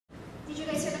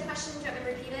question? Do you want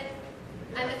me to repeat it?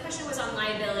 The question was on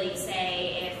liability.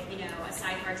 Say if a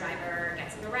sidecar driver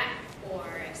gets in a wreck, or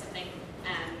if something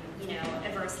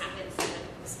adverse happens to the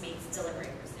Postmates delivery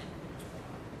person.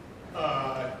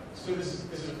 So this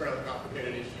is a fairly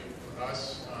complicated issue for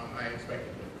us. I expect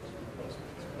it to be for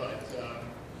Postmates, but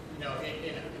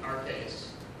in our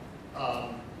case,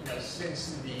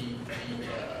 since the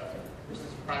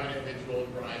private individual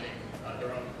driving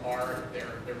their own car,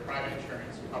 their private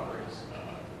insurance covers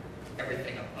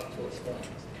everything up to a point.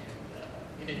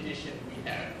 And in addition, we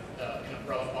have an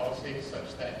umbrella policy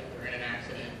such that if they're in an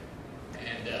accident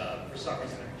and for some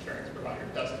reason an insurance provider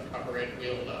doesn't cover it,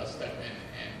 we'll step in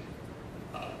and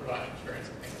provide insurance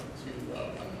and think up to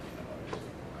 $1 million.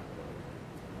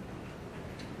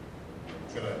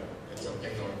 Should I add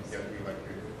something on what we like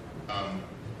to do?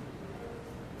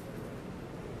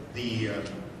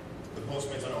 The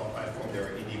Postmates on our platform,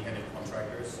 they're independent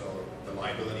contractors, so the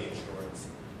liability insurance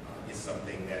is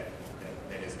something that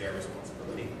is their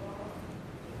responsibility.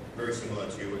 Very similar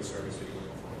to a service that you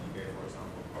would offer on eBay, for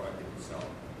example, a product that you sell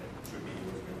that should be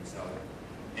yours when you sell it.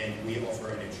 And we offer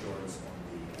an insurance on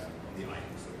the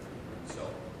items that we bring. So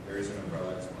there is an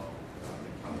umbrella as well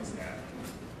that covers that.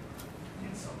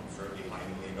 In some certainly high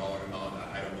 $1 million amount.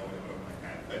 I don't know it over my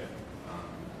head, but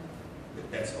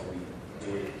that's how we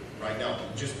do it right now.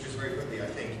 Just very quickly, I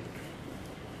think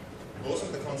most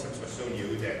of the concepts are so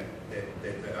new that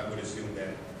I would assume that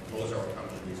most of our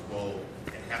companies will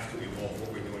and have to evolve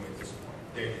what we're doing at this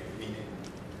point.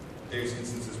 There's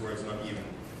instances where it's not even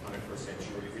 100%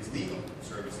 sure if it's legal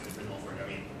service has been offered. I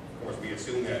mean, of course, we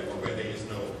assume that, or where there is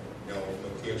no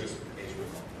clear justification on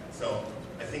that. So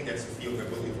I think that's a field that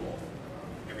will evolve.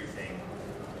 Everything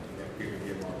in that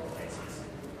peer-to-peer marketplaces,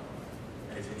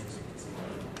 and it's interesting to see.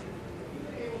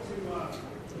 Are you able to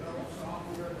develop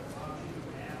software that allows you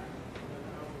to map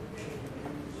how to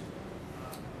use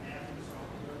mapping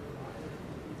software providers?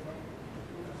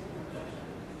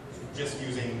 Just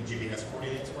using GPS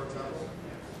coordinates, for example?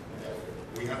 Yeah.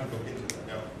 We haven't looked into that,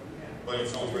 no. But it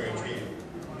sounds very intriguing.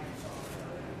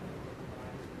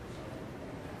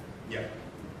 Yeah.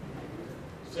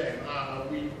 Same.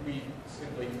 We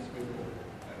simply use Google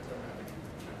as our mapping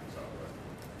software.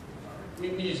 We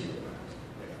use Google Maps.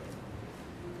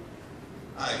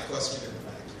 Hi, question in the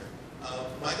back here.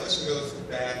 My question goes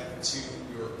back to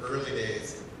your early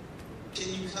days. Can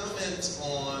you comment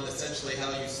on essentially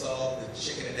how you solved the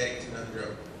chicken and egg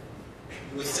conundrum?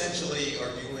 You essentially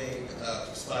are doing,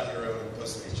 for Spothero and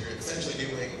Postmates, you're essentially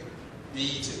doing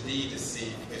B to B to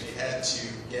C because you had to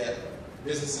get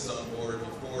businesses on board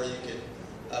before you could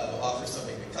offer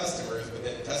something to customers, but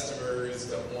then customers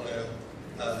don't want to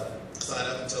sign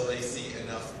up until they see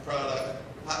enough product.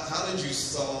 How did you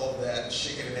solve that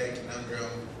chicken and egg conundrum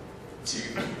to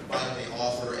finally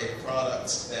offer a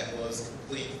product that was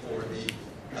complete for the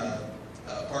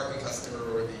parking customer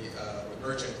or the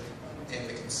merchant and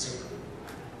the consumer?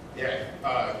 Yeah,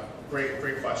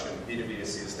 great question.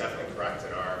 B2B2C is definitely correct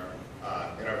in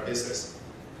our business.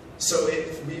 So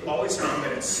we always found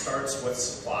that it starts with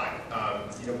supply.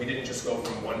 We didn't just go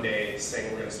from one day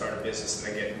saying we're going to start a business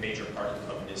and then get major parking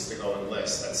companies to go and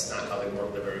list. That's not how they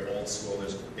work. They're very old school.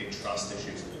 There's big trust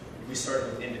issues. We started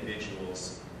with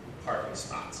individuals' parking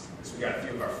spots. So we got a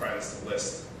few of our friends to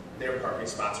list their parking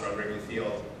spots around Wrigley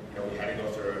Field. We had to go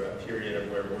through a period of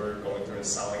where we're going through and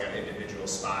selling on individual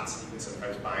spots, even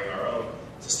sometimes buying our own,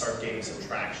 to start gaining some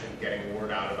traction, getting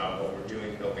word out about what we're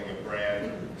doing, building a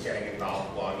brand, getting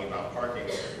involved, blogging about parking.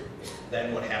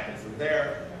 Then what happened from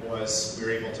there was we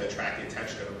were able to attract the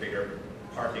attention of a bigger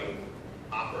parking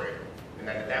operator. And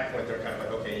then at that point, they're kind of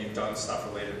like, okay, you've done stuff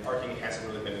related to parking. It hasn't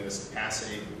really been in this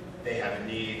capacity. They have a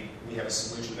need. We have a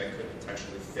solution that could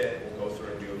potentially fit. We'll go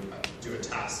through and do a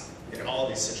test. In all of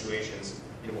these situations,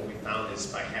 what we found is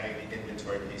by having the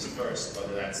inventory piece first,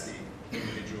 whether that's the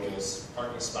individual's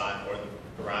parking spot or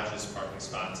the garage's parking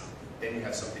spots, then you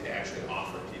have something to actually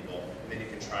offer people, and then you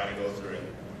can try to go through and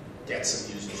get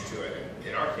some users to it. And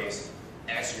in our case,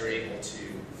 as you're able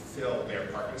to fill their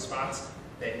parking spots,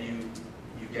 then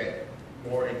you get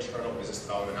more internal business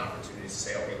development opportunities to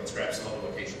say, okay, let's grab some other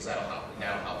locations, that'll help, and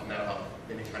that'll help, and that'll help.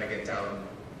 Then you kind of get down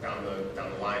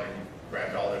the line and you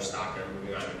grabbed all their stock and are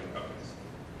moving on to new companies.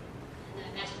 And I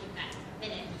imagine you've got a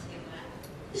minute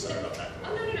to... Sorry about that.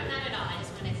 Oh, no, not at all. I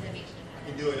just wanted to make sure that... I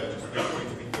can do it, I'm just going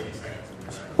to be 30 seconds.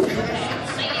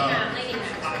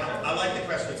 I like the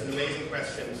question. It's an amazing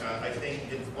question. I think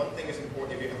one thing is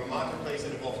important. If you have a marketplace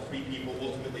that involves 3 people,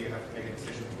 ultimately you have to make a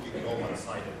decision who you can go one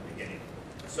side at the beginning.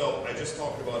 So I just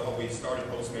talked about how we started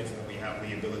Postmates and that we have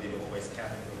the ability to always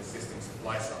tap into an existing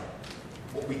supply side.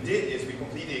 What we did is we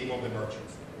completely ignored the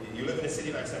merchants. you live in a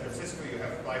city like San Francisco, you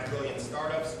have 5 billion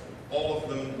startups, all of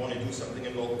them want to do something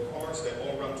in local commerce, they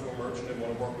all run to a merchant and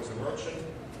want to work with a merchant.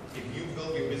 If you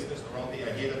build your business around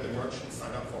the idea that the merchant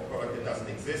sign up for a product that doesn't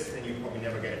exist, then you probably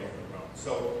never get it off the ground.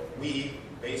 So we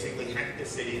basically hacked the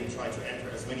city and tried to enter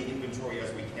as many inventory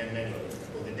as we can manually.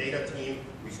 We built a data team,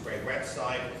 we scraped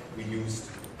website, we used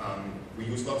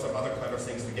lots of other clever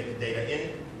things to get the data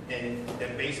in, and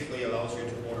that basically allows you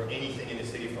to order anything in the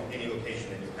city from any location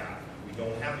that you have. We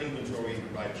don't have inventory, we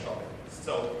provide shopping.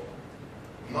 So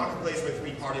marketplace with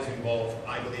 3 parties involved,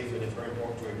 I believe that it's very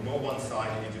important to ignore one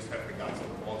side and you just have the guts and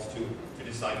the balls to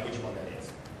decide which one that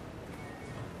is.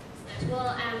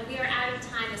 Well, we are out of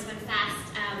time. This went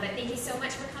fast, but thank you so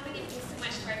much for coming and thank you so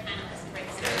much to our panelists.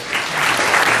 Great.